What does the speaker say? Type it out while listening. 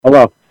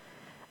Hello.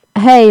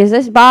 Hey, is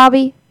this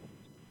Bobby?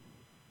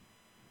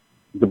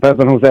 Depends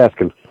on who's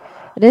asking.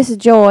 This is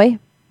Joy.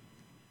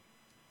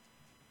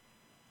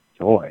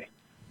 Joy.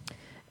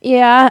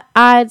 Yeah,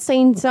 I had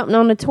seen something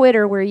on the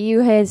Twitter where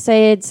you had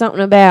said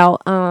something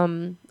about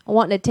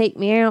wanting to take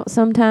me out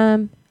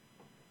sometime.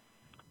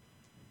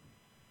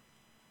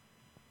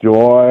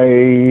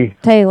 Joy.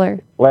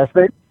 Taylor. Last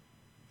name?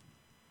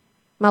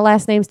 My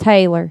last name's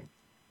Taylor.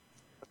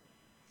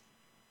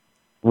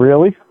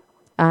 Really?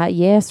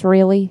 Yes,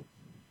 really.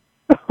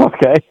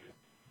 Okay.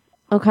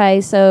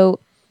 Okay, so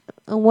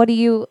what do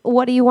you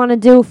want to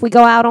do if we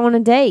go out on a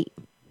date?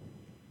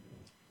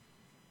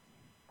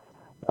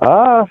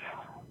 Uh,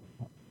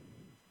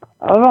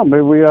 I don't know.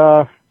 Maybe we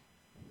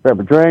grab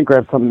a drink,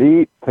 grab something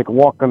to eat, take a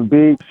walk on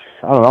the beach.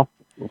 I don't know.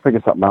 We'll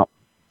figure something out.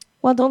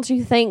 Well, don't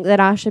you think that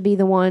I should be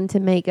the one to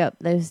make up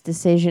those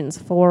decisions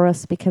for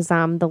us because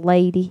I'm the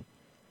lady?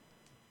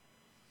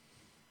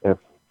 If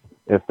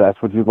if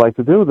that's what you'd like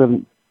to do,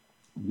 then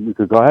we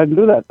could go ahead and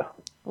do that.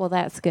 Well,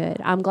 that's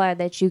good. I'm glad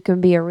that you can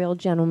be a real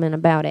gentleman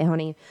about it,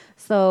 honey.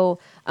 So,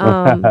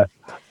 um,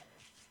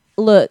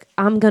 look,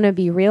 I'm going to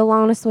be real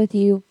honest with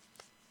you.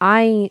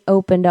 I ain't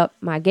opened up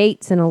my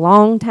gates in a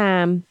long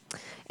time.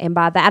 And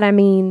by that, I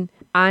mean,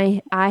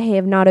 I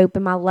have not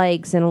opened my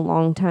legs in a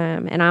long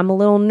time. And I'm a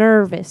little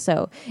nervous.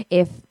 So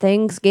if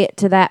things get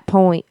to that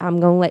point, I'm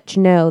going to let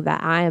you know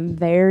that I am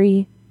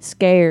very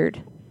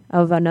scared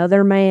of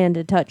another man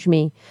to touch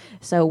me.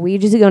 So we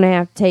just going to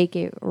have to take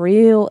it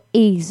real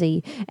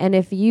easy. And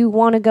if you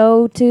want to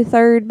go to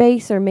third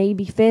base or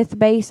maybe fifth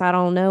base, I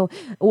don't know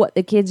what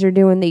the kids are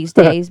doing these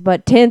days,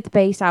 but 10th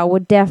base I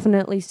would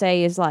definitely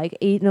say is like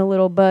eating a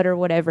little bud or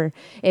whatever.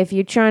 If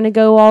you're trying to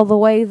go all the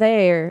way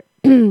there,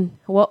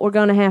 what we're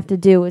going to have to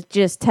do is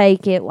just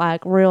take it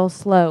like real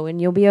slow and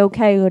you'll be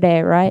okay with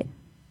that, right?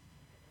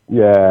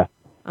 Yeah.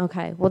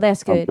 Okay, well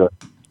that's Sounds good. good.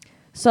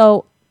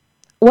 So,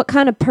 what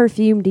kind of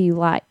perfume do you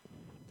like?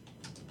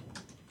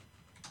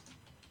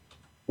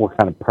 What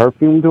kind of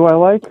perfume do I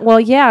like? Well,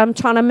 yeah, I'm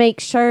trying to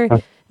make sure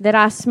that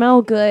I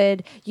smell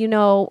good. You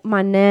know,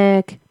 my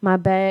neck, my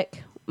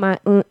back,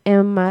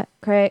 and my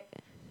crack.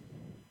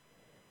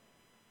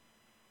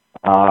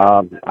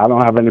 I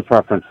don't have any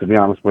preference, to be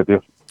honest with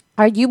you.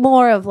 Are you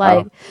more of I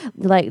don't.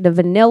 like the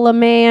vanilla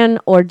man,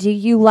 or do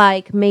you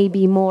like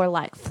maybe more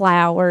like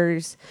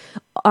flowers?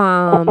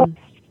 Um,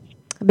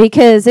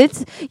 because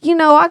it's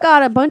I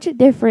got a bunch of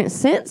different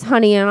scents,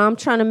 honey, and I'm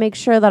trying to make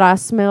sure that I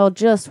smell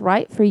just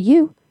right for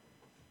you.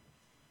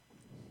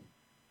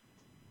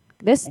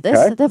 This Okay.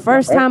 is the All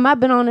first right. time I've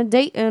been on a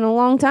date in a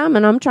long time,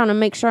 and I'm trying to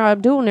make sure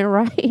I'm doing it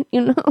right.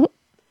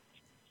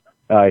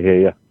 I hear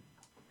you.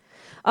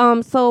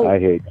 So I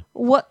hear you.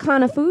 what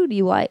kind of food do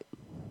you like?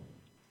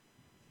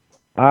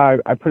 I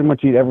pretty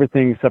much eat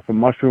everything except for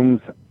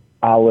mushrooms,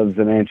 olives,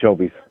 and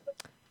anchovies.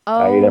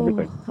 I eat Oh,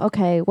 everything.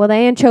 okay. Well, the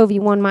anchovy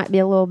one might be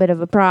a little bit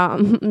of a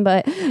problem,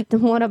 but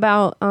what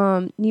about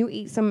you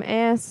eat some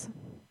ass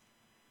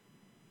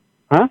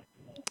Huh?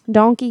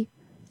 donkey?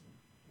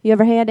 You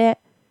ever had that?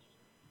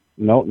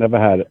 No, never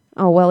had it.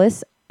 Oh well,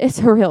 it's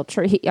a real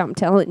treat. I'm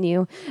telling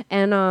you.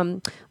 And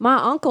my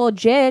uncle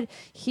Jed,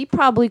 he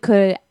probably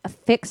could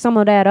fix some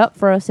of that up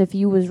for us if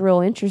you was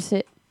real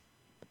interested.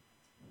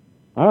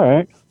 All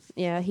right.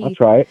 Yeah, I'll he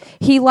try it.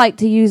 he liked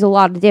to use a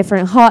lot of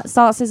different hot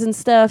sauces and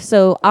stuff.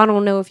 So I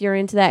don't know if you're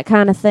into that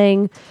kind of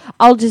thing.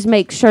 I'll just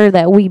make sure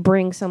that we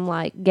bring some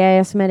like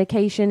gas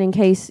medication in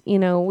case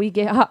we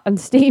get hot and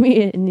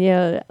steamy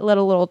and let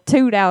a little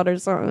toot out or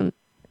something.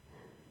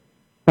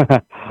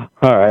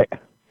 All right.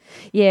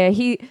 Yeah,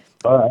 he.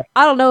 All right.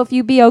 I don't know if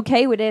you'd be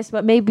okay with this,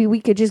 but maybe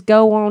we could just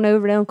go on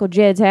over to Uncle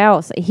Jed's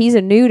house. He's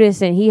a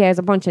nudist and he has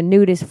a bunch of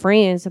nudist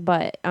friends.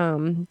 But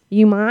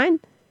you mind?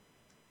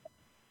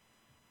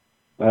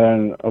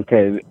 And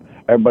okay,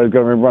 everybody's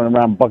gonna be running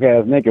around buck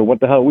ass naked. What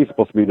the hell are we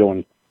supposed to be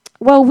doing?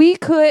 Well, we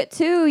could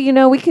too.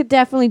 We could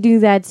definitely do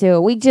that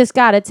too. We just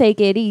got to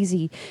take it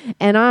easy.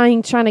 And I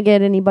ain't trying to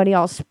get anybody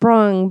all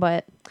sprung,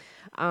 but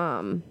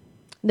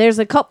there's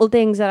a couple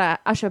things that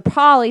I should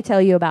probably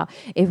tell you about.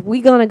 If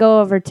we going to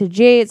go over to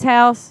Jed's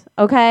house,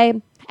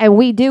 okay, and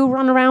we do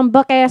run around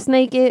buck ass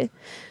naked,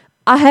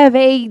 I have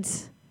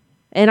AIDS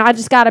and I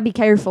just got to be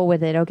careful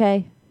with it,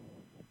 okay?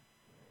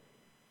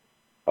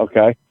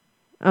 Okay.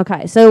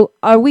 Okay, so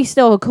are we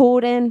still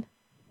cool then?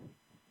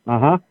 Uh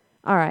huh.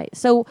 All right,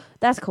 so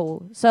that's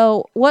cool.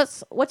 So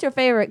what's your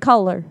favorite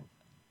color?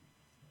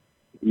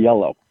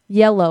 Yellow.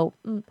 Yellow.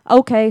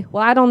 Okay.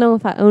 Well, I don't know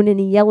if I own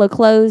any yellow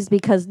clothes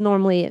because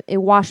normally it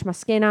washed my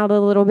skin out a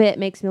little bit,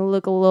 makes me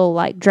look a little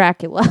like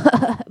Dracula.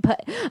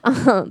 but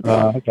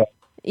Okay.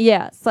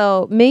 yeah,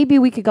 so maybe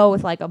we could go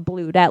with like a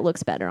blue. That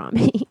looks better on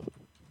me.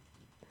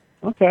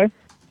 Okay.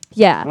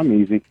 yeah. I'm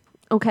easy.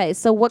 Okay.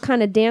 So what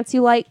kind of dance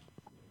you like?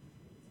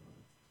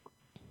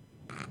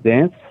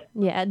 Dance.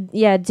 Yeah,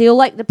 yeah. Do you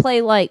like to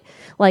play like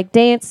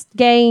dance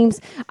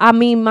games? I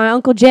mean, my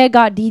uncle Jed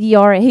got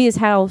DDR at his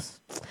house,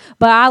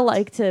 but I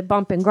like to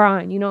bump and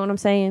grind. You know what I'm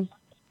saying?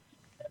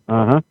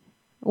 Uh huh.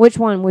 Which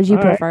one would you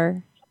All right.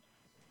 prefer?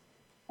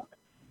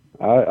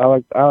 I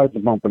like the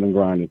bumping and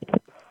grinding.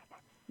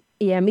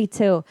 Yeah, me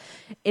too.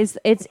 It's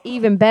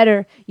even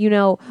better,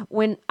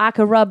 when I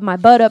could rub my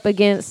butt up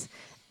against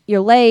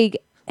your leg,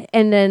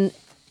 and then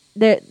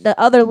the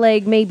other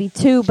leg maybe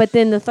too, but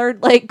then the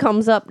third leg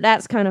comes up.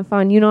 That's kind of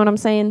fun. You know what I'm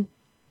saying?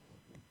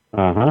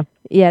 Uh-huh.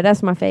 Yeah,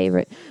 that's my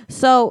favorite.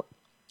 So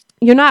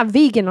you're not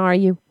vegan, are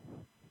you?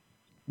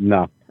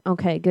 No.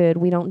 Okay, good.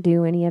 We don't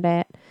do any of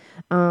that.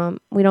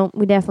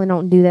 We definitely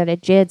don't do that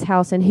at Jed's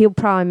house, and he'll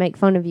probably make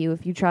fun of you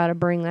if you try to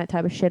bring that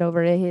type of shit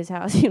over to his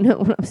house. You know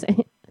what I'm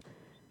saying?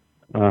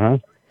 Uh-huh.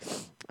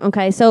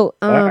 Okay, so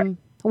All right.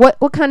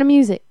 what kind of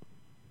music?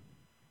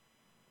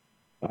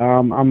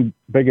 I'm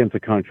big into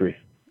country.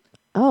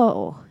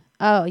 Oh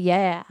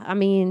yeah. I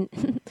mean,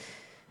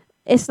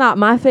 it's not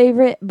my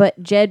favorite,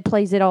 but Jed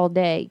plays it all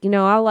day.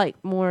 I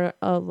like more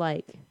of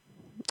like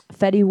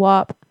Fetty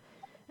Wap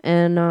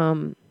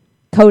and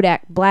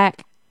Kodak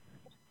Black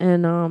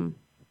and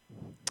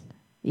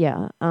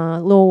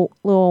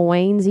Lil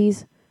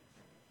Wayne's.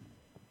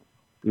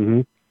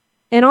 Mm-hmm.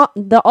 And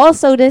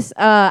also this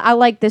I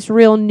like this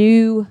real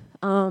new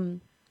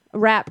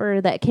rapper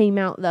that came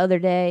out the other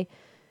day.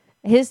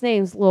 His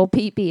name's Lil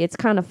Peepee. It's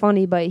kind of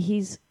funny, but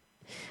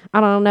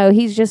I don't know.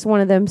 He's just one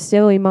of them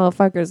silly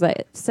motherfuckers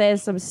that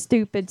says some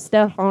stupid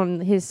stuff on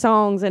his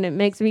songs, and it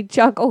makes me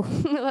chuckle.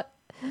 All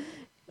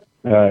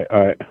right.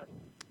 All right.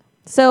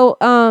 So,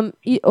 I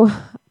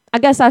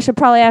guess I should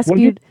probably ask What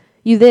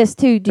you this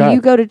too. Do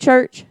you go to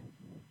church?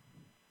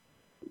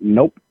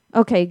 Nope.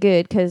 Okay,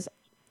 good, because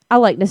I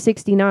like the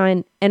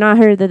 69, and I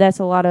heard that that's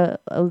a lot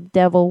of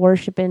devil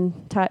worshiping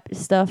type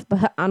stuff,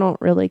 but I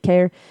don't really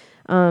care.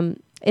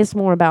 It's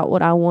more about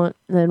what I want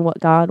than what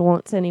God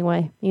wants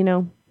anyway,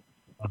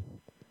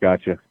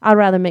 Gotcha. I'd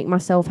rather make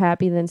myself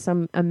happy than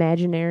some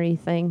imaginary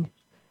thing.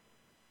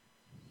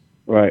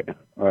 Right.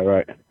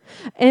 Right.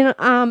 And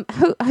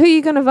who are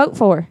you gonna vote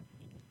for?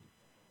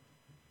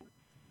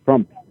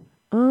 Trump.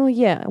 Oh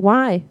yeah,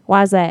 why?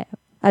 Why is that?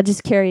 I'm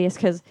just curious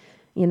because,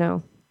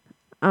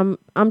 I'm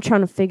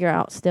trying to figure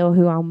out still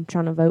who I'm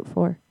trying to vote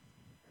for.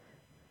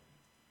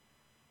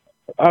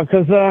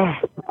 Because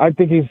I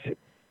think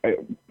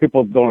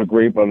people don't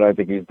agree, but I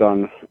think he's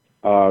done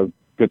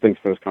good things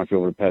for this country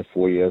over the past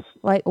 4 years.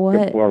 Like He's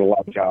what? brought a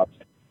lot of jobs.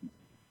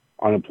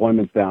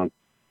 Unemployment's down.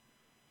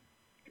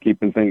 He's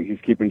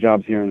keeping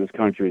jobs here in this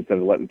country instead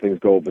of letting things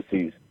go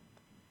overseas.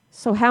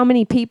 So how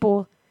many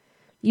people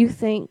you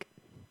think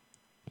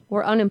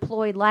were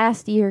unemployed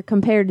last year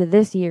compared to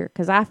this year?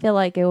 Because I feel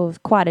like it was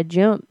quite a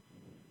jump.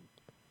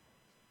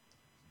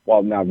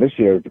 Well, now this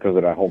year, because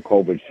of that whole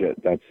COVID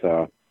shit, It's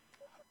a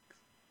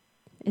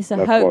that's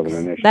hoax.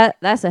 causing an issue.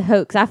 That's a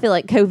hoax. I feel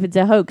like COVID's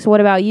a hoax. What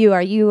about you?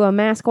 Are you a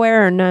mask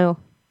wearer or no?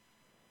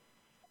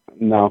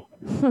 No,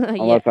 Yeah.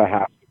 unless I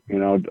have,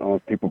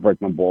 unless people break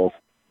my balls.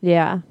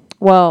 Yeah.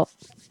 Well,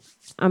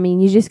 I mean,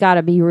 you just got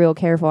to be real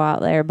careful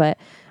out there. But,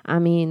 I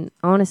mean,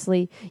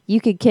 honestly,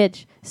 you could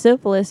catch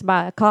syphilis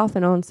by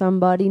coughing on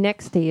somebody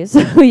next to you.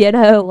 So,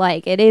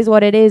 like, it is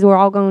what it is. We're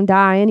all going to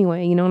die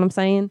anyway. You know what I'm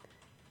saying?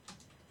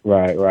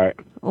 Right.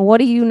 What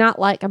do you not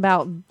like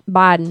about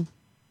Biden?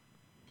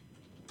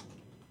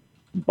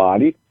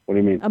 Body? What do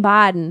you mean?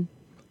 Biden.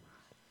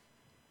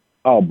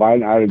 Oh,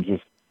 Biden.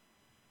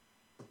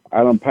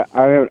 I don't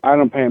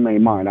pay him any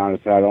mind.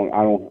 Honestly, I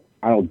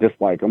don't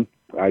dislike him.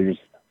 I just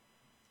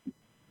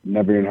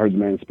never even heard the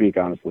man speak.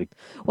 Honestly.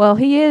 Well,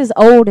 he is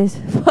old as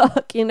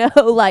fuck,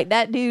 Like,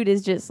 that dude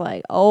is just,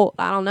 like, old.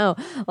 I don't know.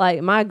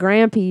 Like, my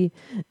grampy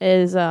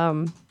is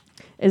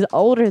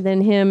older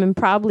than him and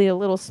probably a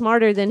little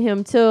smarter than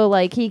him too.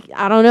 Like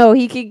I don't know,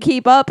 he could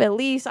keep up at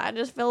least. I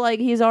just feel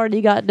like he's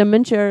already got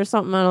dementia or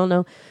something. I don't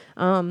know.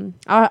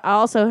 I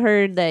also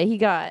heard that he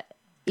got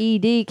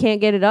ED,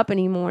 can't get it up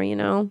anymore.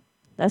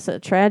 That's a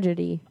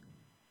tragedy.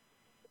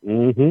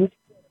 Mm-hmm.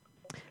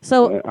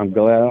 So I'm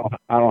glad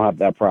I don't have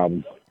that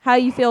problem. how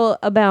you feel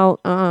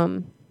about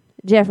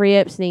Jeffrey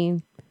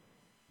Epstein?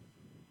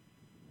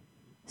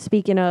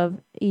 Speaking of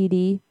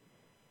ED.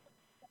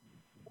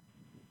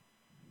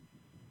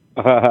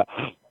 I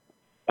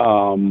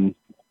don't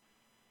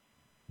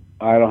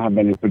have I don't have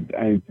anything.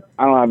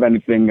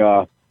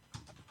 I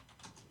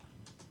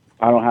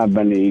don't have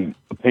any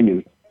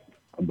opinion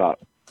about.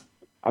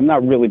 I'm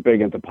not really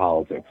big into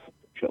politics,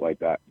 shit like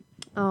that.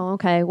 Oh,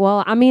 okay.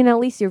 Well, I mean, at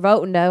least you're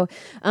voting, though.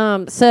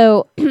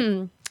 So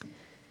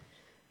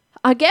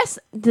I guess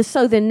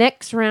the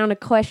next round of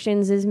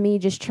questions is me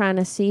just trying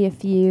to see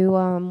if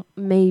you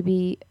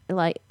maybe,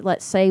 like,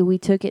 let's say we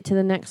took it to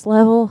the next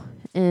level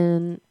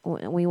and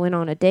we went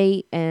on a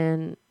date,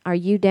 and are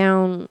you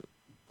down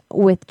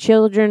with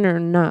children or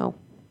no?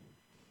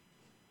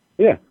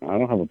 Yeah, I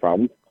don't have a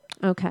problem.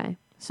 Okay.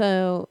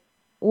 So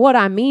what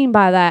I mean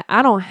by that,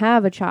 I don't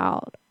have a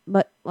child,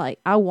 but, like,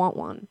 I want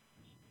one.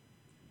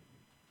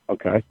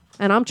 Okay.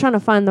 And I'm trying to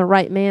find the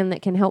right man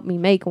that can help me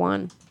make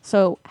one.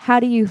 So how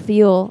do you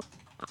feel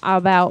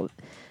about,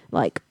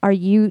 like,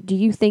 do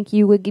you think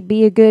you would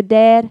be a good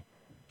dad?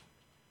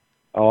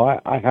 Oh,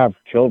 I have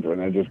children.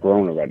 They're just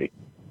grown already.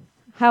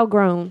 How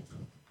grown?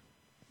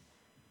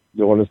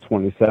 Daughter's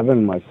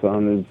 27. My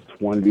son is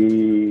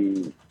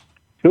 26.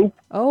 2.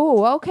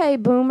 Oh, okay,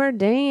 Boomer.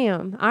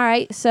 Damn. All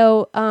right.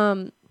 So,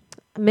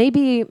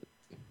 maybe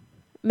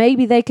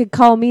they could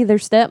call me their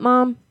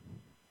stepmom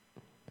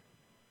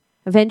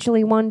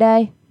eventually one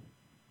day.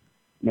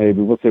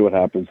 Maybe we'll see what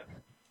happens.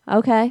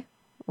 Okay.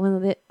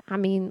 Well, I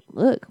mean,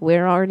 look,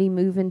 we're already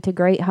moving to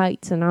great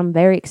heights, and I'm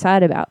very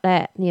excited about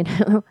that. You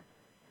know.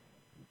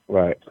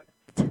 Right.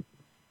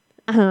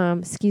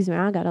 Excuse me,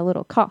 I got a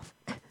little cough.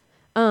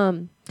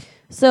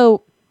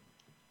 So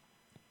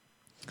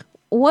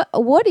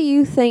what do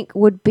you think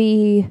would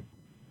be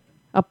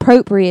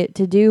appropriate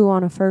to do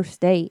on a first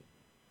date?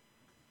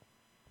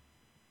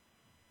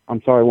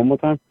 I'm sorry, one more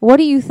time? What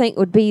do you think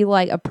would be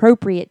like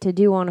appropriate to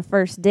do on a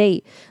first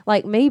date?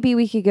 Like maybe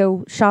we could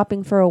go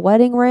shopping for a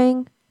wedding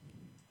ring.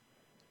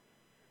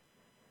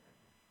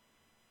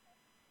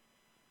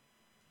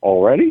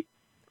 Already?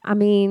 I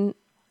mean,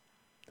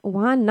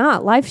 why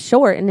not? Life's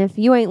short, and if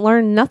you ain't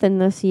learned nothing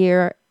this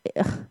year,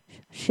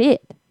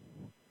 shit.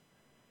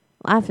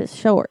 Life is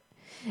short.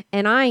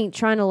 And I ain't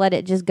trying to let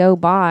it just go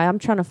by. I'm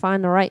trying to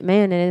find the right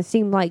man, and it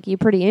seemed like you're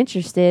pretty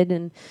interested,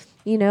 and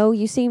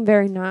you seem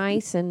very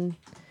nice, and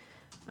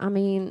I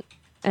mean,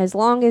 as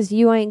long as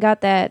you ain't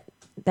got that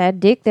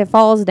dick that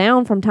falls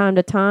down from time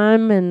to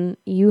time, and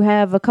you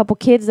have a couple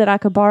kids that I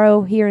could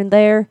borrow here and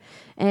there,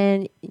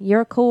 and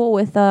you're cool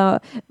with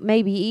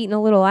maybe eating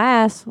a little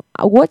ass,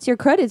 what's your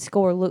credit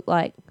score look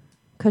like?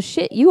 'Cause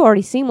shit, you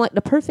already seem like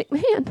the perfect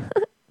man.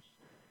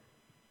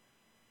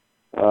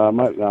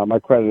 My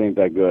credit ain't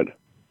that good.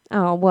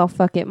 Oh, well,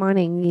 fuck it. Mine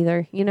ain't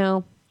either.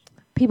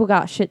 People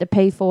got shit to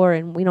pay for,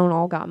 and we don't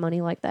all got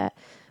money like that.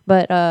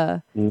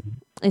 But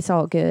it's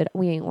all good.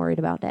 We ain't worried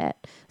about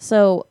that.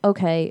 So,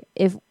 okay,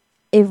 if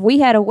we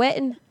had a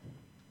wedding,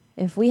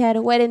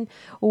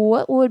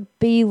 what would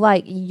be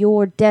like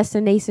your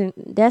destination?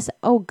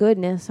 Oh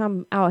goodness,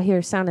 I'm out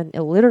here sounding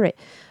illiterate.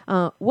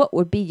 What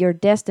would be your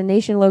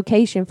destination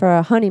location for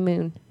a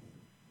honeymoon?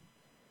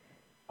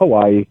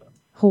 Hawaii.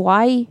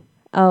 Hawaii?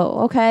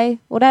 Oh, okay.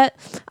 Well,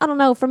 I don't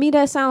know. For me,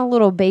 that sounds a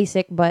little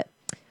basic, but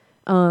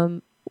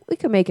we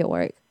could make it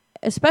work.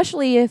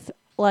 Especially if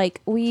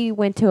like we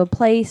went to a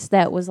place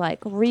that was like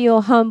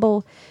real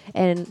humble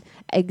and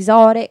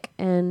exotic,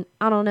 and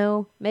I don't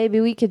know,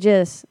 maybe we could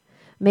just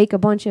make a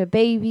bunch of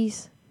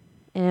babies.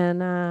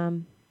 And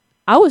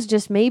I was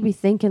just maybe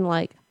thinking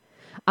like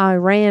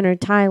Iran or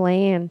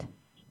Thailand,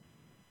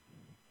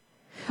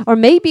 or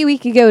maybe we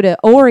could go to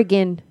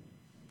Oregon.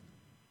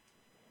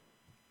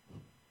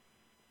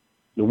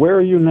 Where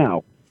are you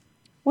now?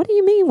 What do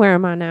you mean? Where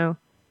am I now?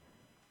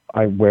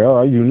 Where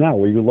are you now?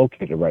 Where are you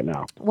located right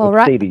now? Well,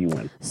 what state are you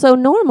in? So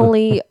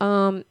normally,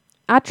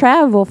 I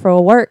travel for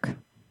work.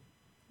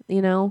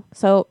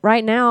 So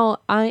right now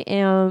I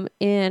am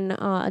in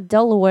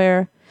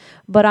Delaware,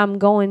 but I'm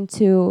going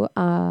to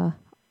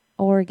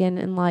Oregon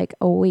in like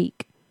a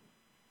week.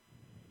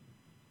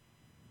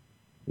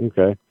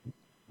 Okay.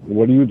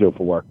 What do you do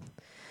for work?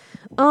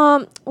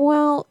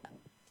 Well,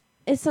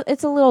 it's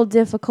a little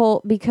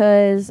difficult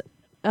because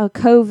of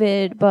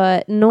COVID,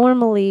 but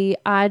normally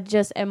I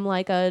just am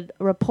like a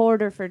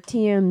reporter for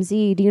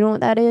TMZ. Do you know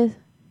what that is?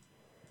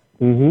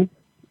 Mm-hmm.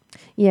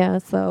 Yeah,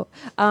 so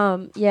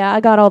I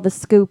got all the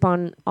scoop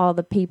on all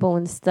the people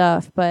and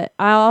stuff, but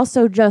I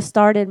also just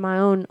started my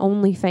own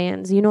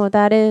OnlyFans. You know what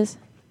that is?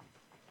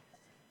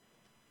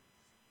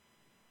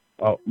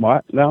 Oh,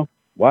 what? No?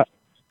 What?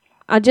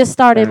 I just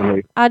started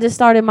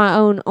Apparently. my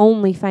own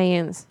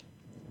OnlyFans.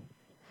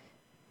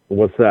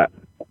 What's that?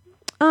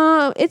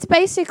 It's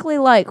basically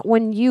like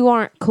when you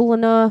aren't cool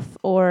enough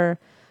or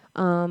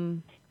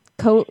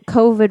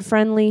COVID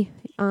friendly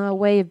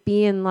way of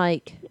being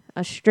like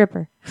a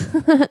stripper.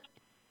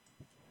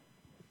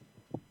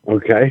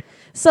 Okay.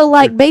 So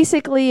like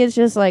basically it's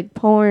just like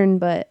porn,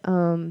 but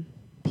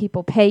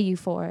people pay you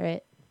for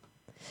it.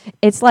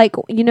 It's like,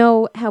 you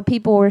know how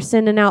people were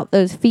sending out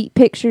those feet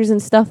pictures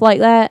and stuff like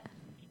that?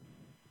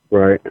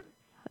 Right.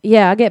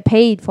 Yeah, I get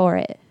paid for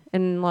it.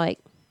 And like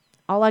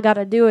all I got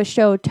to do is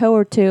show a toe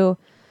or two,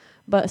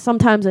 but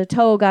sometimes a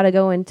toe got to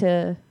go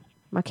into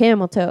my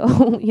camel toe,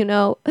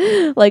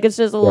 like it's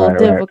just a little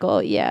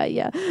difficult. Right.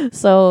 Yeah.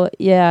 So,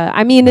 yeah,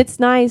 I mean, it's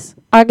nice.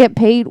 I get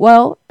paid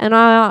well and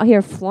I'm out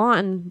here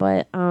flaunting,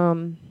 but I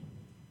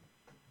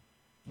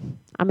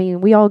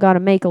mean, we all got to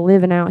make a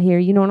living out here.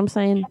 You know what I'm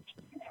saying?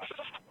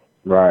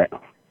 Right.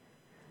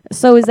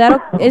 So is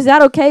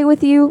that okay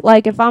with you?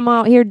 Like if I'm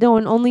out here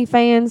doing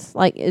OnlyFans,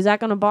 like is that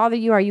going to bother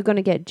you? Are you going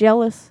to get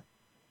jealous?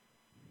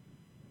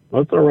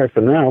 That's all right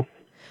for now.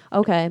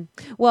 Okay.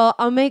 Well,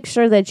 I'll make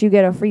sure that you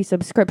get a free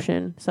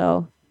subscription.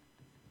 So.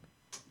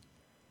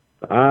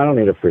 I don't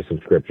need a free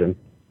subscription.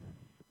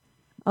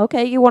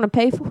 Okay, you want to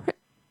pay for it?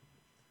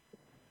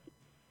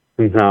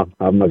 No,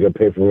 I'm not going to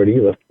pay for it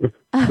either.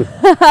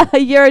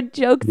 You're a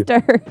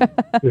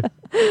jokester.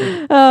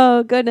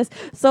 Oh, goodness.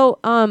 So,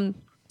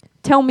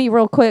 tell me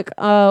real quick,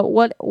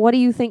 what do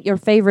you think your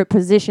favorite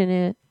position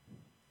is?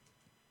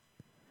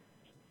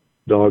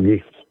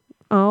 Doggy.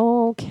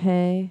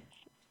 Okay.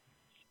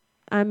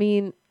 I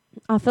mean,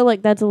 I feel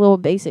like that's a little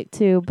basic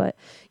too, but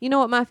you know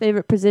what my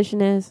favorite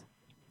position is?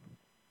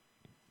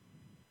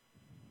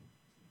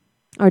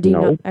 Or do you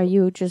No. not? Are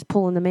you just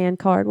pulling the man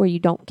card where you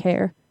don't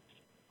care?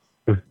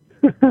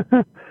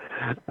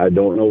 I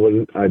don't know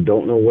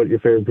what your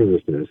favorite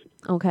position is.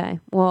 Okay.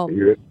 Well,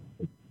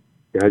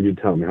 How'd you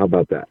tell me? How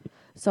about that?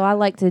 so I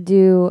like to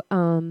do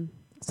some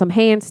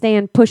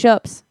handstand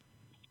push-ups,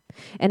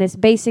 and it's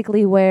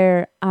basically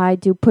where I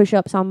do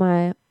push-ups on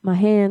my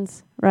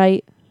hands,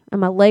 right, and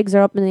my legs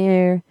are up in the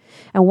air,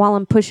 and while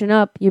I'm pushing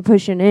up, you're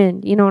pushing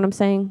in. You know what I'm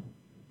saying?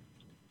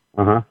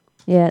 Uh-huh.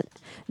 Yeah,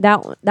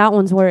 that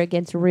one's where it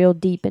gets real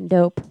deep and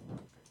dope.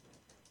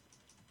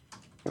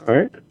 All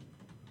right.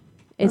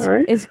 It's All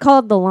right. it's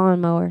called the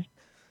lawnmower.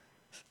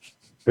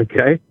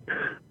 Okay.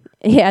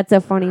 Yeah, it's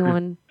a funny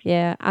one.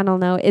 Yeah, I don't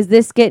know. Is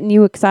this getting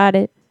you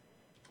excited?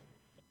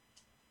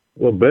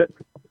 A little bit.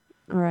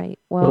 All right.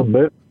 A little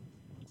Well, bit.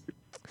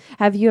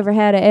 have you ever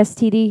had a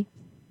STD?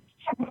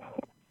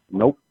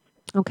 Nope.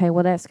 Okay,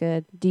 well that's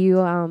good. Do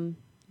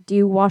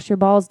you wash your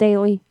balls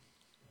daily?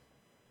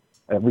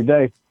 Every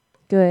day.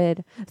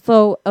 Good.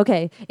 So,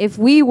 okay, if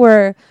we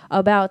were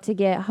about to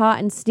get hot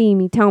and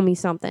steamy, tell me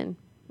something.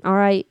 All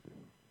right.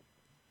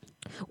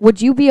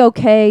 Would you be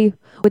okay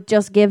with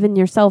just giving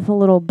yourself a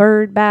little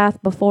bird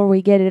bath before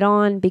we get it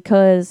on?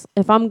 Because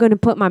if I'm going to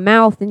put my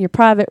mouth in your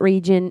private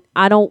region,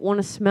 I don't want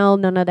to smell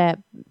none of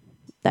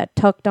that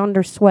tucked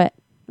under sweat.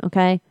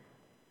 Okay?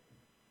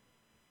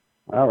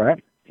 All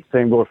right.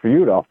 Same goes for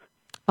you, though.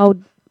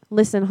 Oh,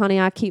 listen, honey,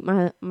 I keep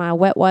my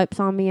wet wipes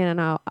on me,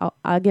 and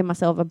I'll give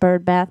myself a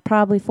bird bath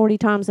probably 40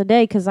 times a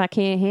day because I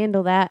can't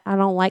handle that. I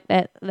don't like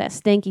that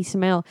stinky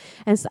smell.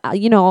 And, so,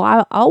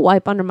 I'll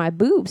wipe under my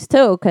boobs,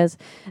 too, because,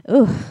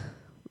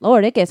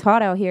 Lord, it gets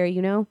hot out here,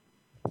 you know?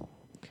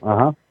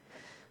 Uh-huh.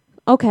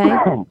 Okay.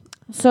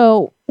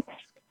 So,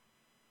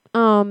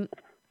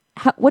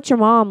 what's your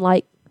mom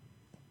like?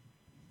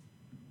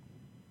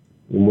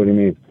 What do you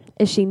mean?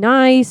 Is she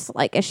nice?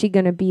 Like, is she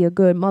going to be a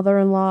good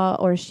mother-in-law,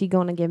 or is she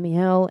going to give me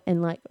hell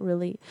and, like,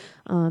 really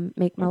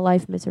make my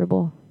life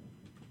miserable?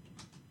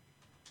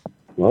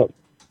 Well,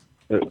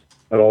 it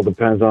all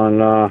depends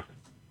on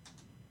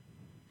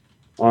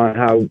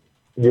how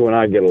you and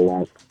I get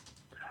along.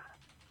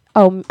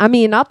 Oh, I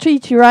mean, I'll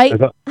treat you right.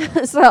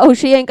 So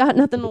she ain't got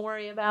nothing to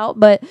worry about.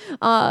 But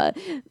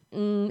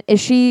is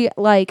she,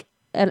 like,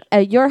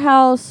 at your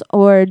house,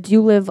 or do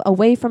you live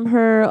away from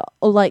her?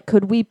 Or, like,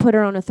 could we put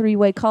her on a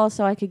 3-way call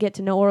so I could get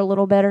to know her a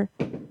little better?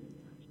 It's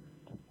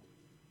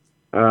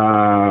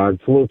a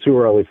little too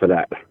early for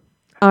that.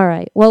 All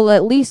right. Well,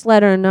 at least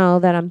let her know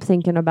that I'm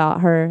thinking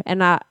about her, and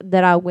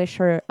that I wish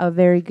her a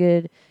very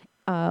good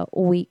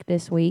week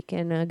this week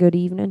and a good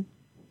evening.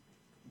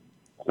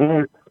 All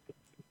right.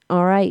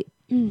 All right.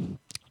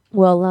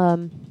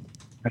 Well,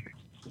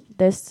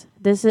 this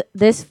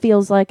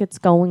feels like it's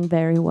going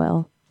very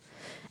well,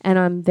 and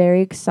I'm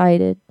very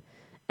excited.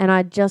 And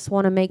I just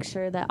want to make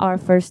sure that our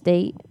first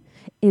date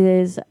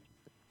is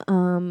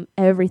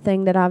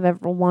everything that I've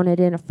ever wanted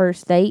in a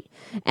first date.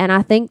 And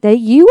I think that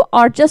you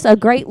are just a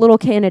great little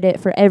candidate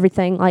for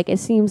everything. Like, it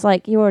seems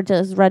like you are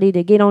just ready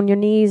to get on your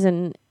knees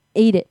and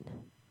eat it.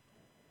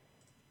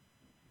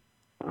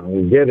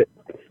 I'll get it.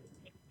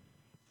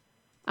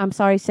 I'm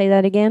sorry, say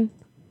that again.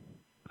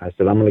 I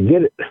said I'm gonna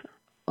get it.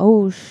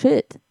 Oh,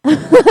 shit.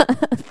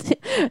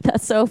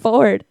 That's so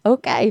forward.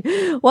 Okay.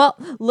 Well,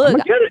 look. I'm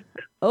gonna get it.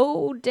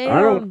 Oh,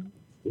 damn.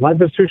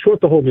 Life is too short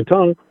to hold your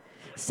tongue.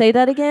 Say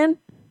that again.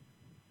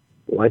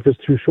 Life is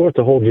too short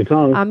to hold your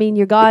tongue. I mean,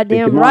 you're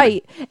goddamn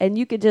right. And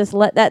you could just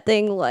let that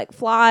thing, like,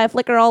 fly,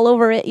 flicker all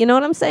over it. You know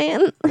what I'm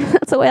saying?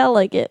 That's the way I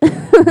like it.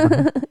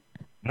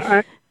 All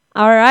right.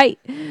 All right.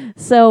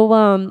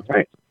 So,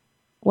 Right.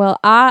 well,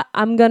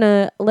 I'm going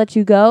to let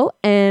you go,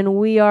 and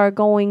we are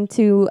going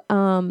to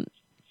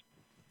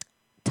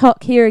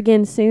talk here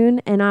again soon,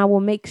 and I will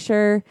make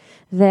sure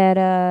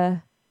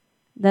that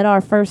that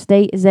our first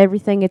date is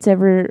everything it's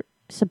ever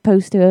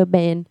supposed to have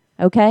been.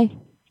 Okay?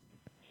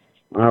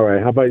 All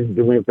right. How about you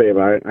do me a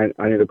favor?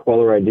 I need a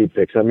caller ID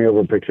pic. Send me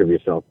over a picture of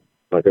yourself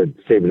so I could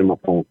save it in my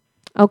phone.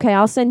 Okay,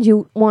 I'll send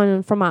you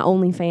one from my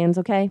OnlyFans,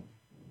 okay?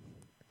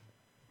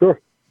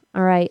 Sure.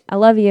 All right. I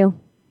love you.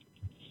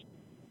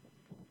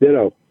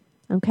 Ditto.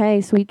 Okay,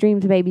 sweet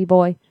dreams, baby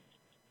boy.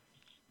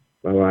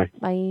 Bye-bye.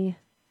 Bye.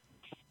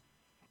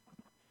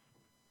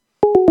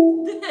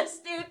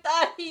 Stupid.